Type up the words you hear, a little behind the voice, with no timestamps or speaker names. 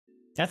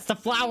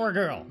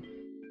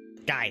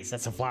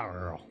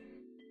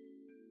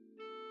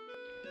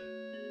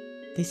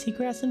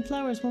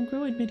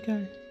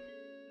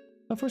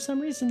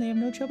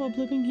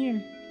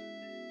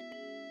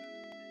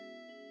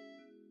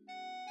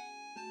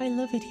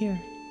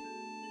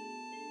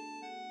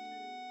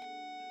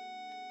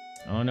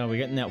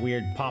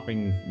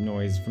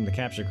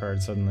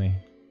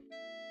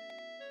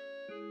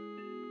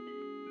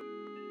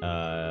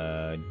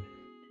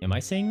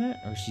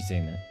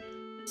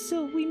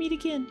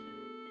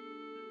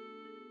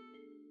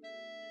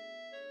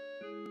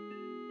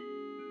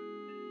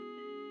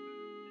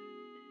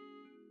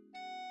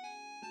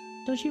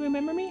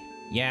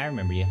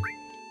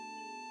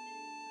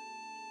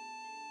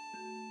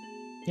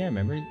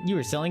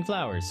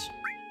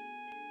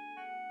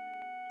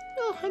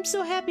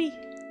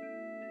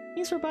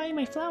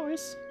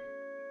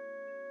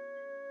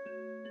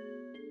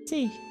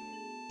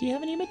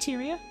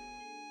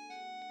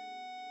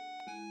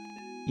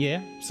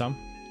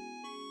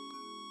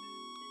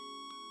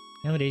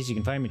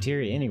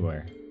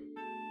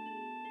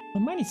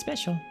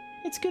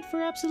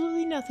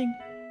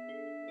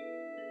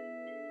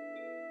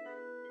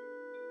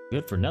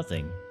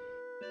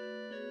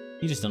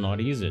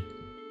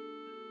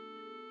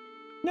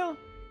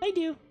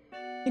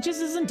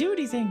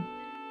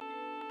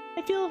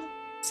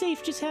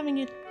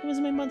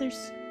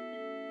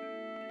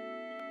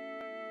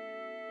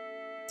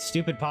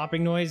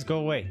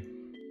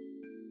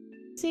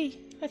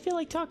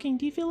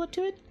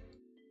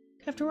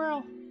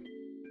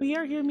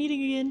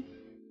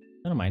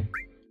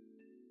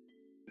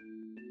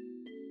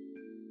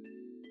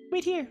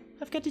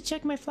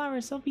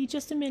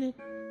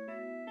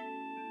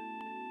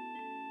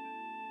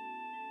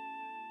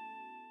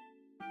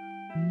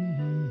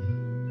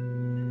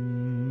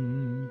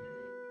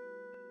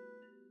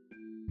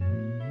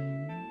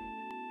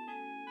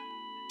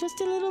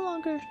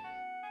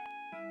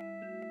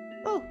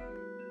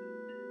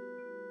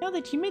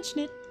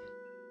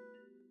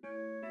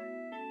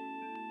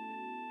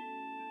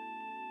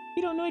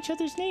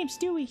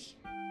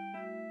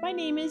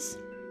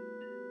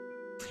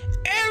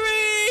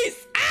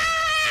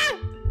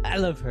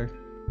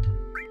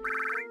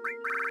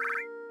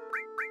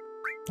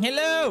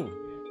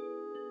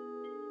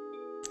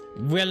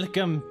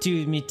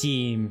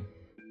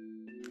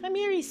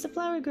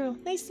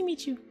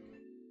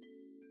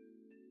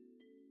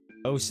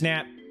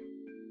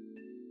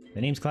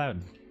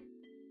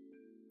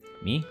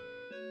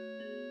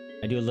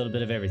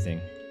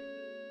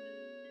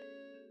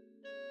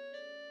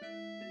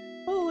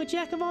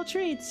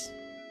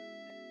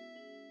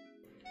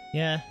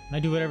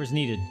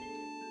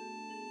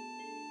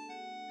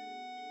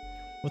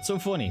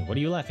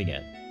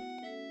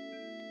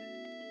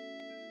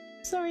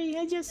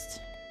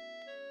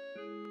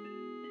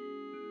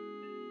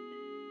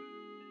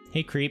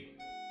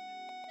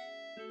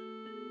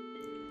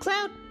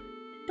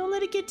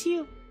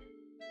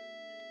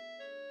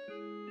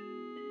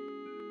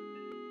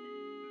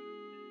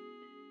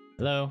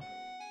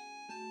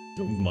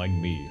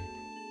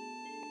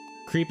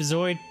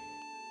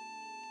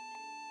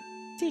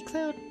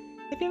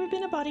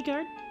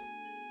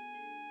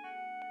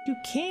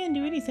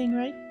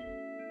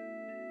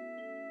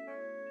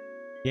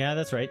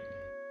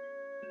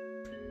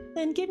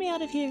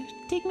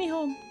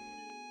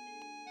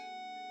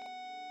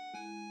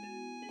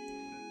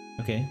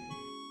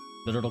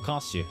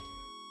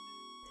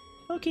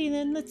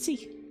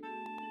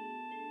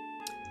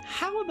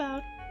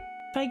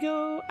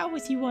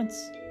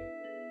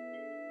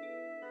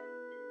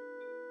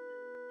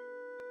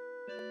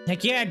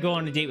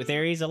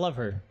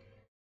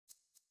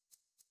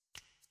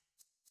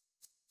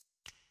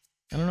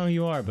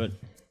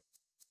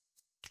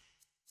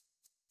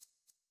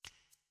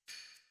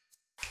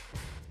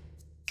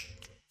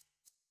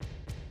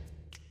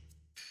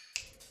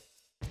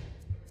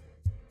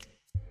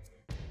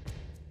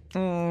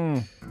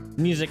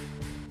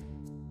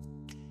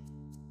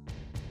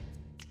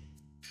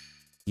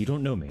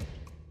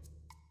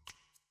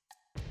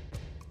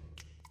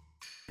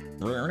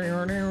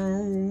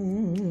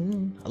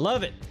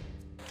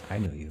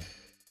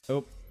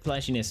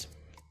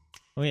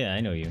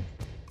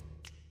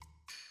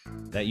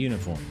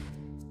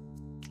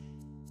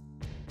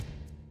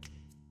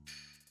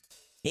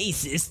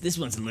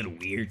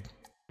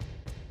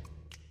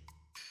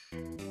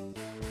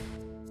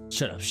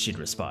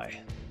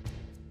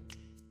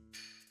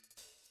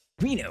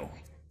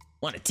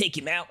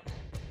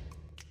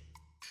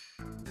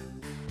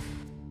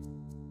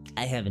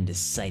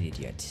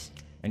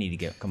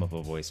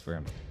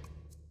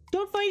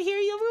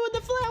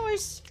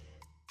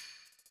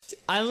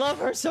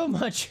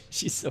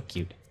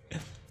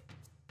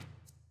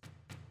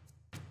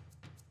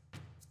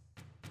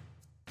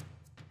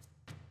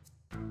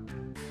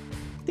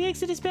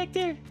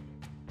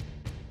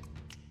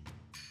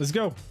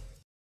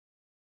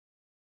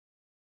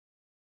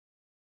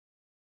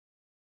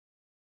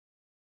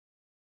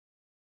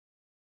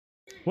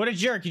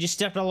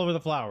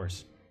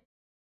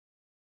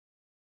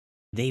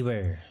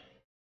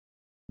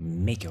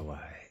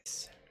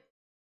Make-a-wise.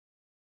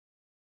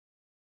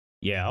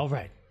 Yeah,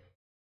 alright.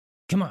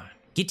 Come on,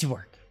 get to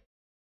work.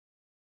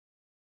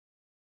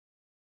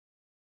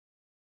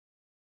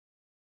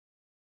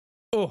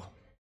 Oh.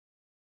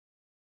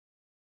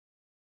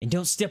 And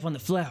don't step on the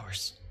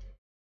flowers.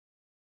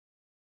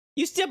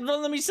 You stepped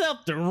on them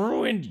yourself, they're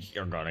ruined.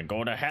 You're gonna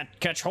go to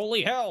catch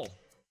holy hell.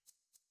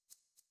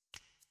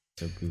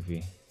 So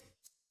goofy.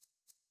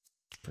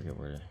 Forget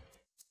where to...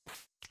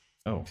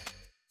 Oh.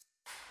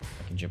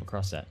 I can jump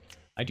across that.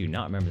 I do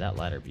not remember that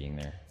ladder being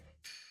there.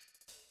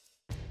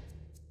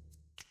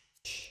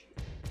 Shh.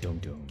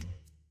 Dum-dum.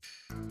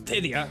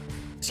 There they are.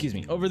 Excuse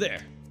me, over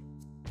there.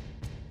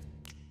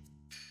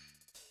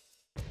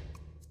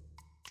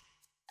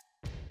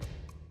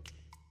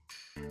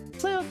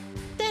 Cloud,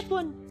 that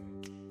one.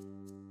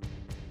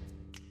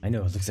 I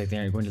know, it looks like they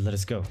aren't going to let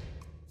us go.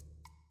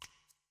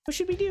 What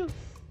should we do?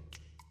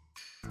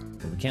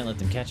 But we can't let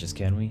them catch us,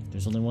 can we?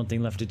 There's only one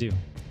thing left to do.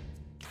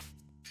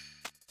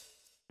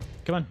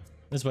 Come on,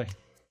 this way.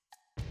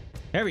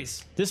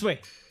 Ares, this way.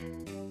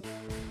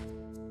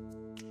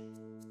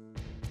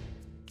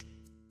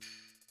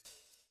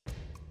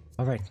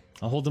 All right,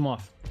 I'll hold them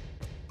off.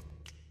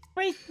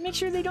 Right, make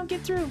sure they don't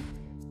get through.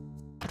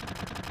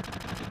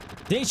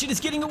 The ancient is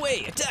getting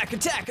away! Attack,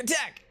 attack,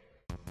 attack!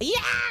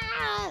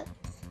 Yeah!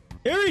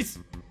 Ares!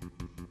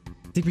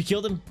 Think we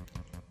killed him?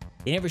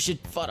 They never should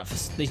have fought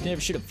us. They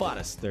never should have fought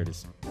us. There it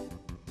is.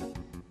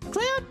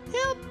 Cloud,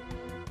 help!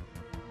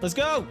 Let's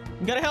go!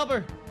 We gotta help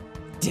her!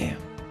 Damn.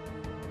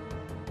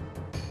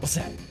 What's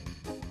that?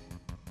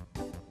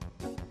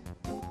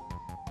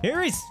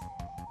 Ares!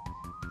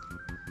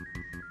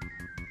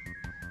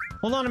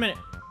 Hold on a minute.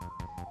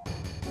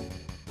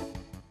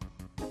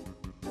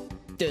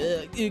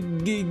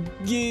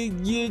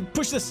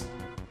 Push this.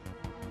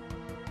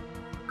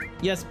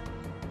 Yes.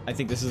 I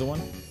think this is the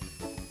one.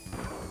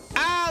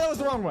 Ah, that was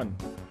the wrong one.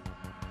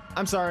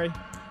 I'm sorry.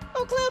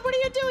 Oh, Cloud, what are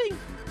you doing?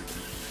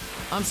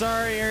 I'm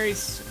sorry,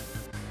 Ares.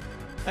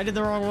 I did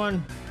the wrong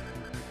one.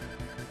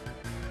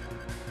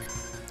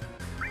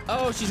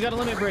 Oh, she's got a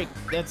limit break.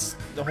 That's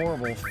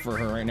horrible for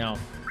her right now.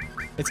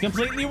 It's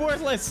completely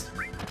worthless.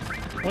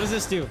 What does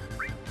this do?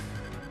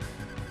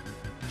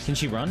 Can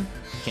she run?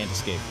 Can't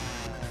escape.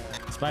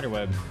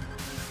 Spiderweb.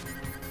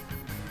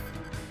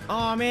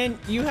 Aw, man,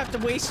 you have to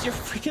waste your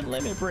freaking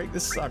limit break.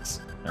 This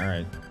sucks. All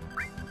right.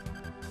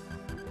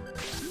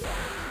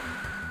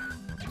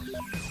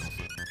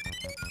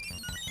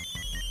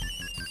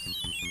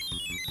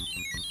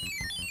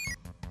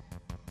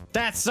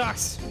 That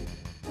sucks.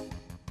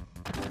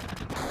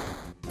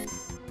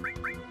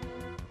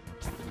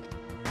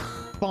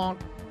 Bonk.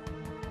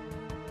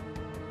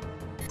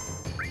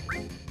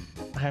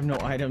 I have no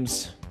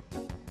items.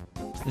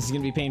 This is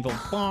gonna be painful.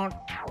 Bonk.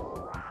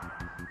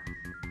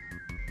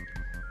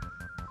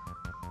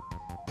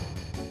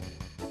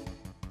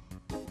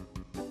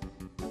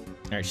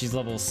 Alright, she's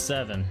level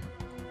 7.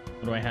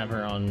 What do I have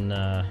her on?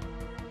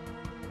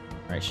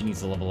 Alright, she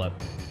needs to level up.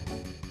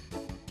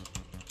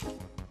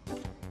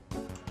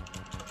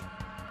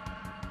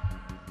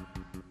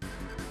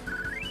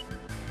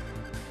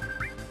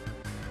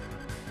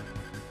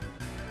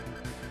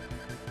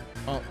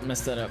 Oh,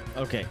 messed that up.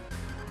 Okay.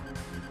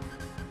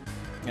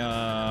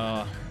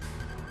 Yeah!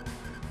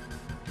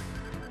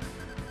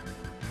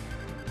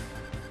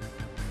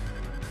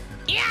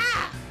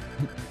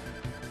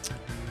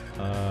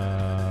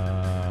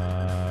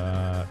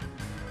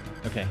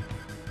 Okay.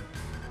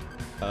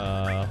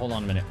 Hold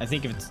on a minute. I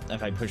think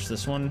if I push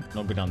this one,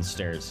 it'll go down the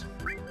stairs.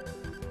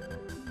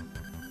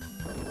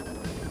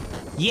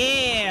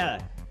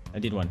 Yeah! I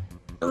did one.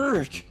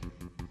 Urgh!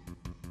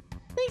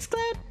 Thanks,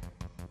 Cloud.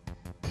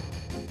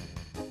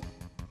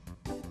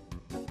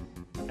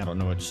 I don't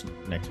know which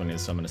next one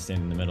is, so I'm gonna stand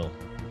in the middle.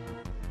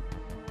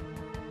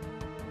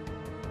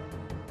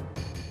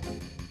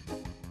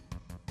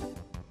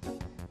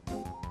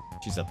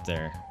 She's up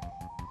there.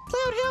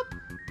 Cloud, help!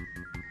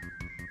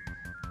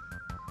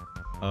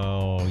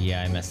 Oh,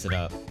 yeah, I messed it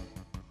up.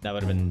 That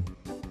would have been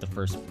the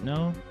first...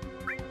 No?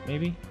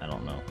 Maybe? I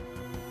don't know.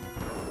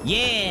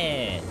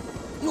 Yeah!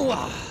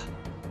 Mwah!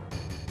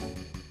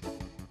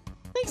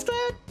 Thanks,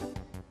 Cloud.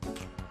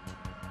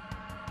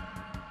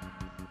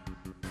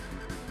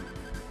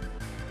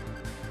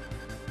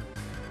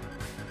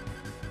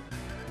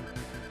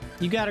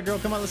 You got it, girl.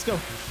 Come on, let's go.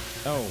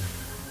 Oh.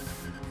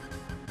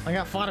 I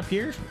got fought up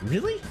here?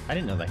 Really? I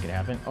didn't know that could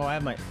happen. Oh, I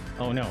have my...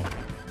 Oh, no.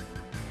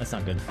 That's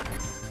not good.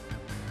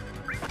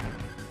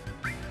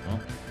 Well.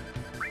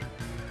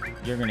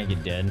 You're gonna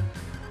get dead.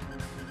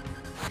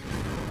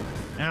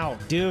 Ow,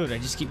 dude. I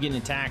just keep getting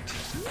attacked.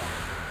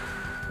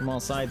 From all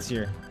sides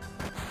here.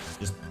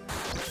 Just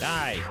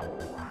die.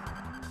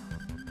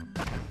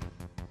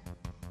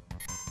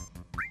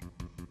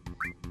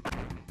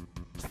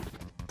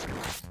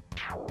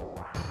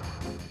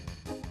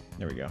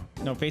 There we go.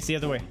 No, face the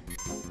other way.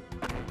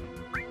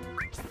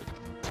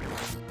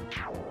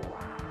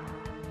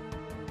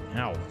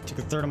 Ow, took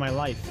a third of my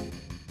life.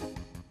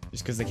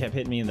 Just because they kept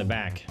hitting me in the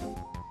back.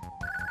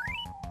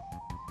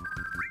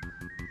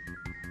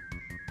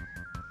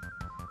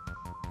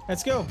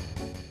 Let's go.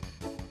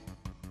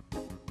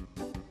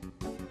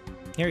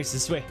 Aries,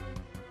 this way.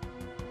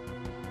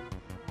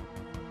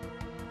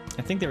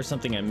 I think there was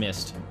something I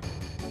missed.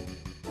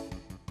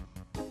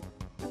 I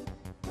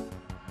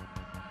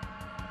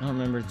don't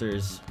remember if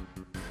there's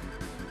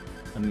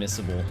a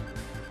missable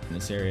in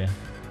this area.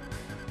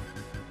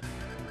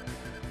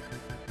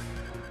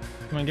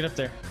 Come on, get up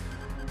there.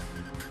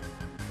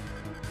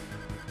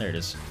 There it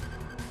is.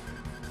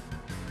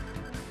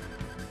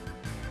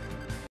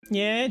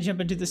 Yeah,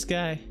 jump into the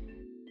sky.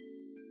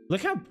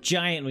 Look how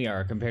giant we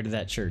are compared to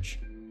that church.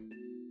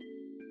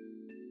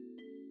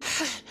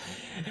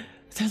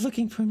 They're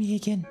looking for me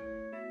again.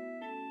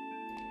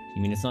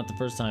 You mean it's not the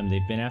first time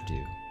they've been after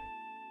you?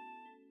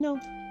 No.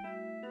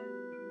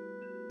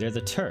 They're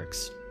the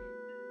Turks.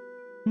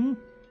 Hmm?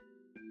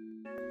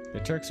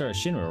 The Turks are a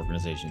Shinra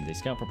organization. They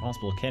scout for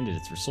possible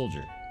candidates for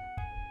soldier.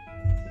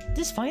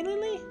 This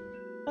finally?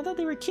 I thought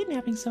they were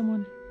kidnapping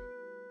someone.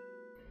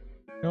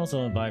 They're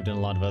also involved in a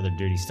lot of other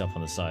dirty stuff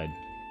on the side.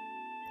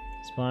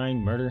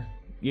 Spying, murder,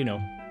 you know.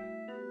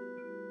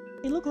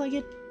 They look like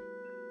it.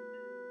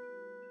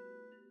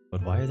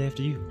 But why are they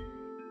after you?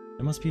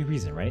 There must be a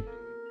reason, right?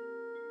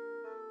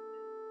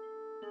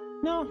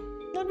 No,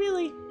 not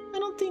really. I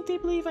don't think they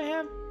believe I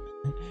have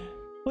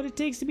what it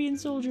takes to be a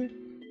soldier.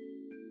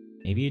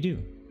 Maybe you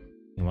do.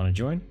 You want to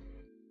join?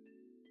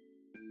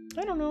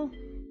 I don't know.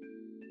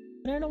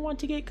 But I don't want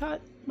to get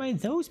caught by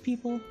those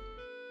people.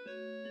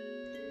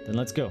 Then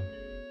let's go.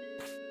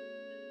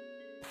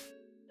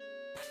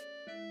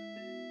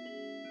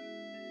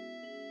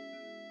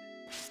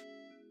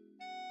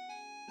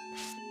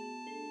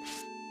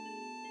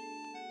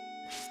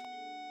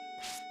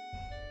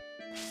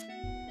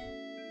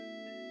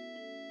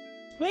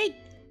 Wait!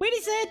 Wait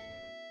a sec!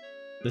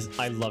 This,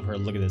 I love her.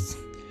 Look at this.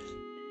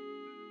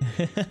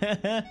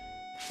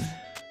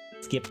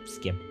 Skip,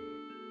 skip.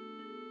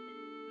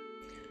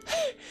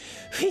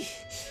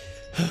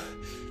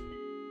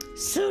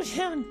 Slow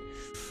down!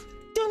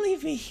 Don't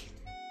leave me!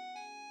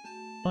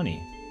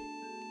 Funny.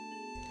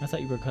 I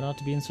thought you were cut out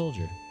to be a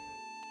soldier.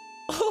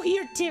 Oh,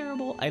 you're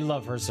terrible! I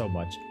love her so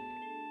much.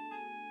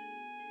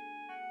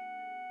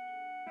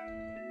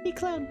 Hey,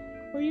 Cloud,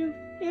 were you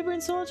ever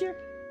a soldier?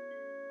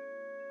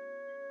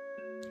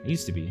 I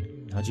used to be.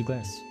 How'd you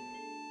guess?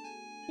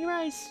 Your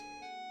eyes,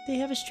 they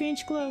have a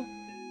strange glow.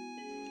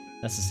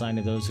 That's a sign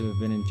of those who have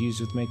been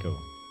infused with Mako.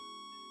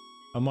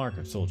 A mark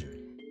of soldier.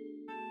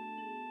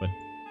 But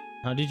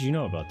how did you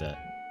know about that?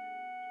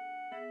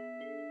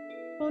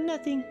 Oh,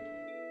 nothing.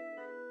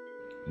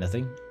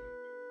 Nothing?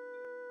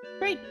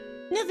 Right,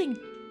 nothing!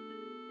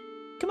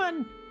 Come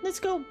on, let's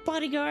go,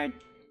 bodyguard!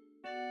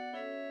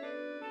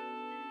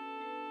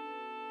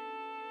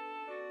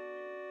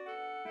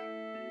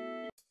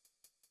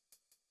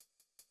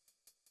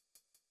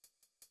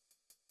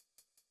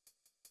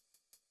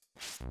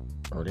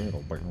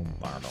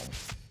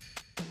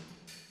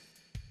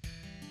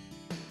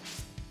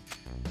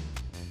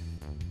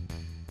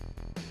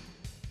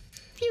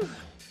 Phew!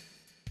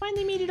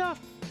 Finally made it off.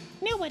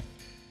 Now what?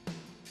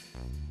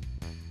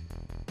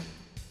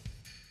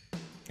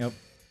 Yep.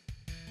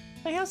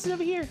 My house is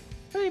over here.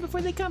 Hurry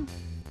before they come.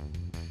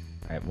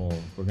 Alright, well,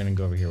 we're gonna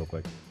go over here real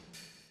quick.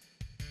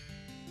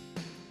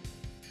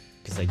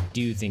 Because I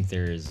do think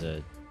there is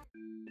a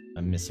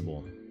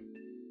missable.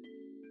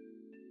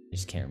 I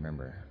just can't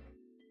remember.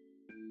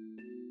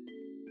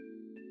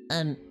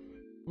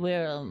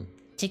 We're,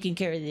 taking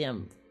care of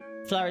the,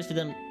 flowers for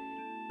the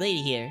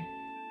lady here.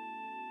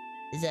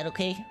 Is that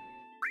okay?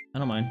 I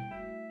don't mind.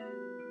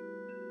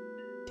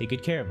 Take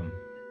good care of him.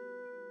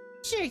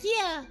 Sure,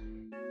 yeah!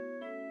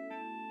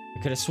 I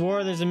could have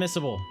swore there's a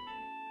missable.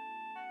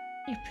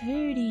 You're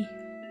pretty.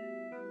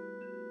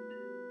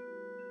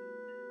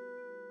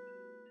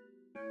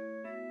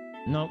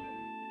 Nope.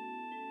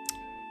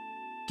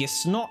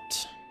 Guess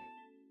not.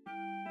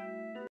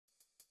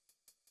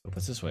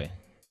 What's this way?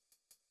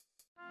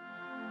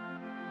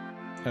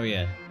 Oh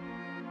yeah.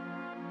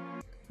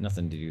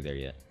 Nothing to do there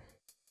yet.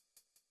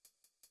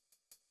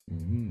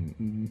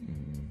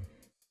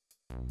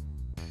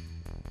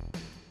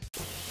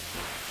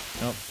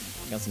 Oh,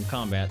 got some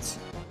combats.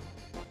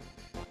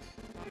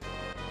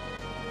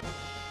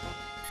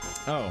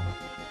 Oh,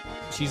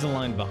 she's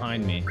aligned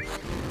behind me.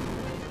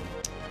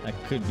 That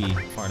could be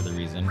part of the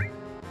reason.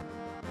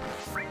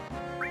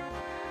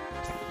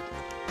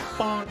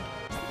 Bonk.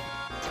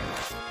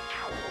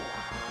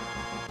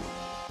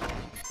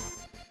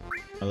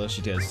 Although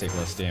she does take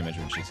less damage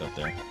when she's up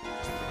there.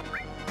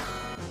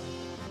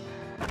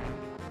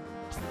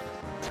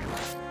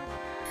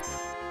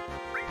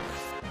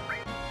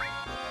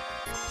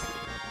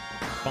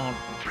 Bonk.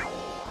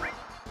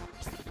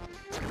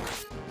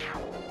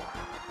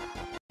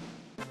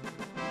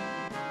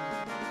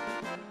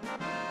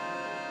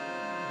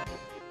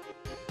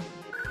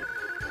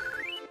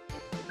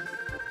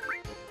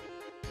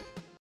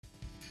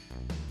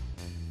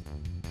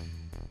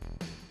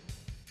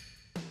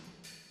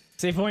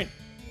 Save point.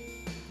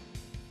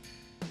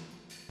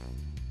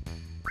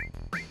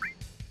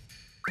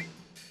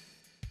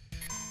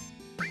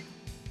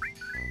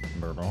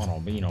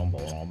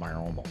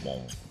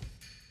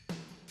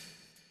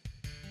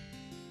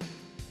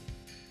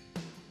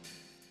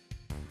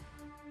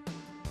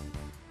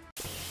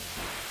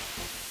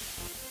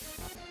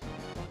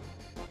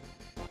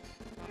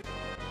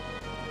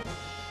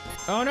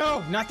 Oh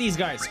no, not these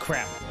guys.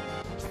 Crap.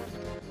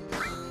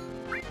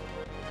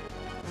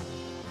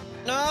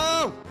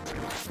 No!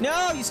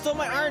 No, you stole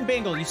my iron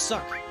bangle. You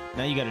suck.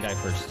 Now you gotta die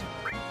first.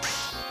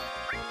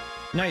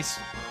 Nice.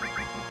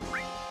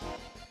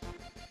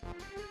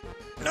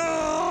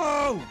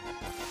 No!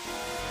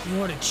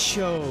 What a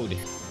chode.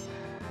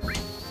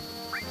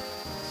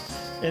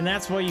 And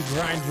that's why you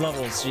grind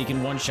levels, so you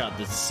can one-shot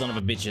this son of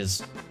a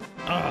bitches.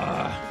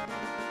 Ah!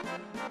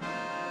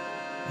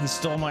 He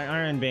stole my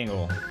iron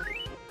bangle.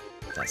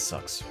 That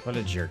sucks. What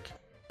a jerk.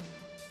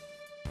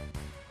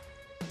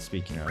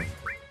 Speaking of,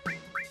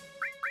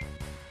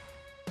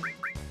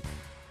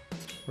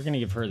 we're gonna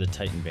give her the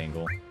Titan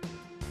bangle.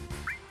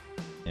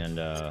 And,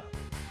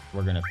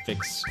 we're gonna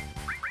fix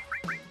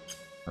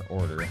her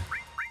order.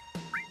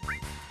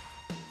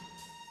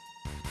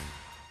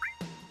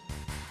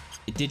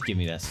 It did give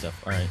me that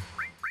stuff. Alright.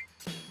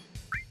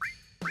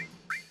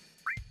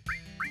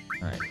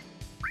 Alright.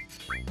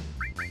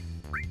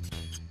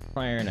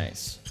 Fire and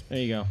ice. There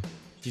you go.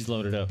 She's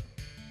loaded up.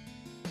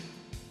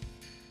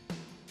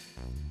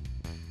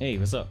 Hey,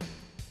 what's up?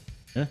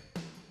 Huh?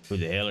 Who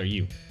the hell are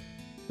you?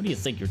 Who do you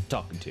think you're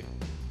talking to?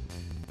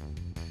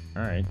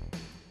 Alright.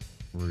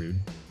 Rude.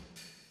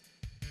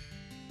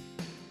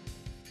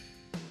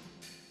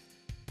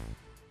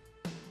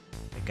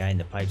 The guy in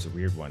the pipe's a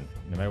weird one.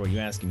 No matter what you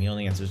ask him, he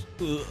only answers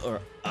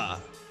or ah.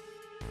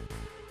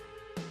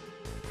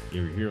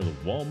 You ever hear of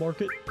the wall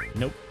market?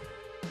 Nope.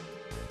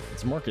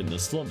 It's a market in the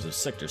slums of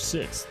Sector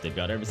 6. They've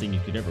got everything you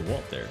could ever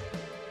want there.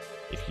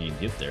 If you can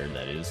get there,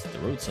 that is. The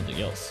road's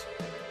something else.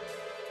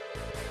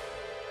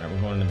 Alright,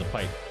 we're going into the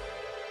pipe.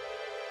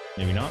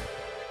 Maybe not?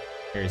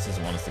 Aries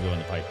doesn't want us to go in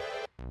the pipe.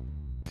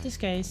 This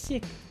guy is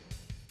sick.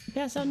 He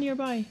passed out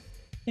nearby,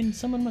 and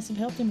someone must have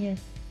helped him here.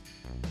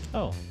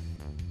 Oh.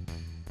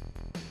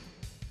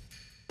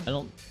 I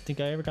don't think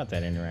I ever got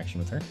that interaction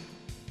with her.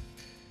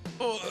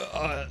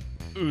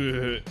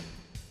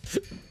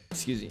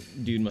 Excuse me.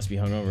 Dude must be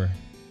hungover.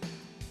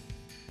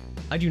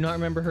 I do not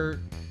remember her.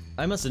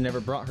 I must have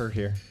never brought her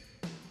here.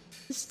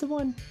 This is the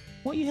one.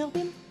 Won't you help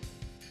him?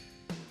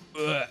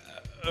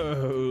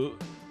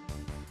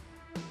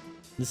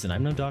 Listen,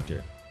 I'm no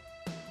doctor.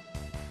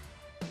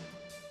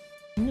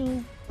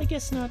 No, I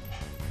guess not.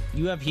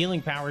 You have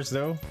healing powers,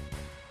 though.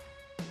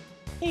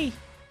 Hey,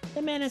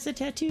 that man has a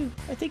tattoo.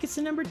 I think it's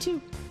the number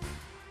 2.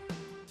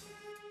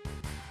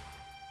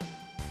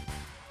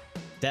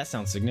 That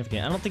sounds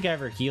significant. I don't think I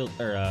ever healed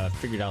or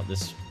figured out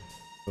this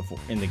before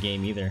in the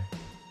game either.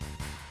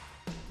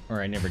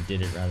 Or I never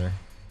did it, rather.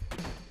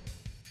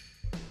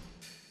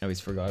 I always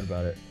forgot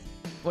about it.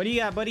 What do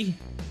you got, buddy?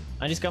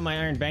 I just got my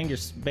iron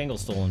bangle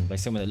stolen by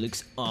someone that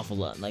looks awful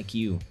lot like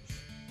you.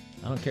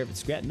 I don't care if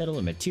it's scrap metal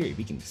or material.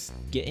 We can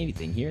get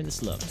anything here in the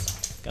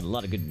slums. Got a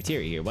lot of good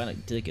material here. Why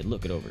not take a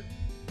look it over?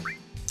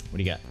 What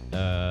do you got?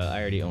 I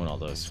already own all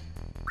those.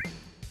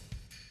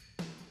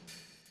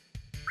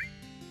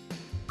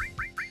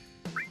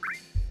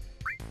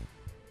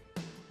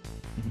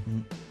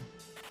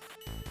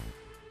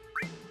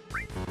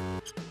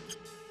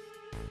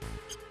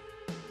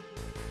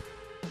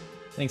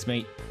 Thanks,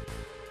 mate.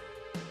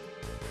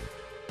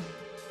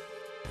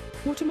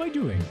 What am I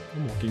doing?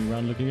 I'm walking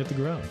around looking at the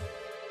ground.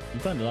 You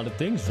find a lot of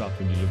things drop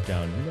when you look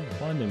down. You never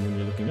find them when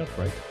you're looking up,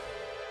 right?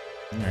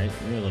 Alright,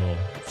 you're a little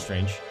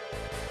strange.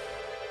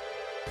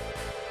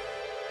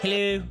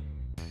 Hello.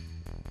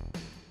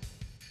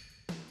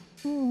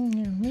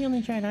 We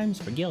only tried items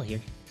for Gil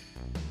here.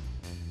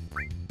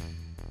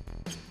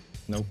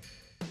 Nope.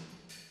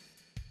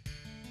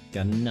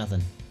 Got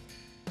nothing.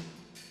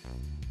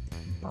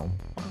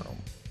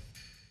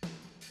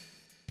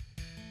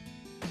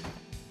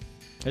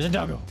 There's a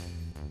doggo.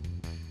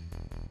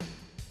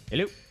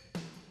 Hello.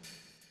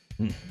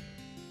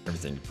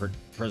 Everything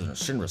President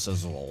Shinra says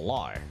is a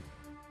lie.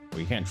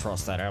 Well, you can't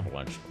trust that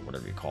avalanche, or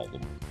whatever you call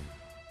them.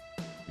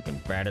 You can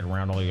bat it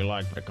around all you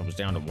like, but it comes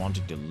down to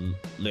wanting to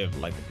live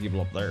like the people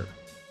up there.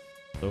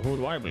 So who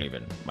do I believe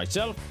in?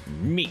 Myself?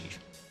 Me.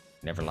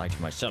 Never liked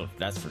myself,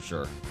 that's for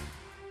sure.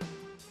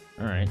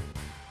 Alright.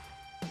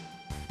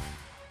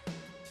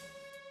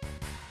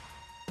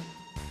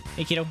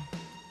 Hey, kiddo.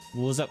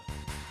 What's up?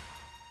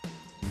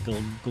 Now,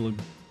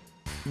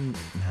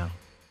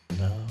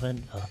 no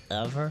one will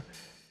ever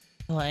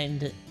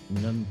find it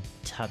in the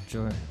top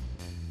drawer,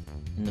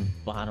 in the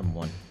bottom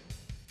one.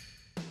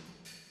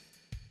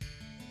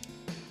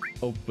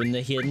 Open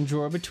the hidden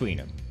drawer between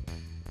them.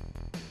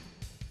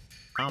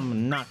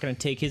 I'm not gonna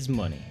take his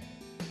money.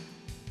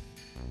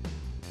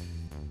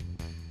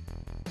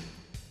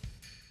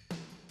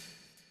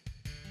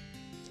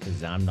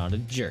 Cause I'm not a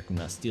jerk. I'm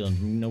not stealing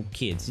from no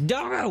kids.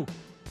 Doggo!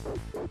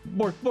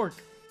 Bork, bork.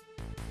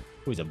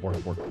 Who's a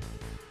bork, bork?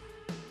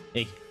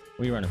 Hey, where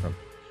are you running from?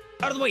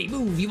 Out of the way,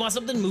 move! You want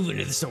something? Move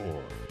into the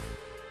store.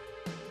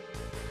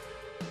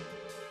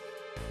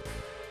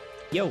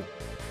 Yo,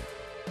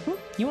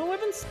 You want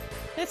weapons?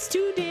 That's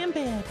too damn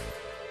bad.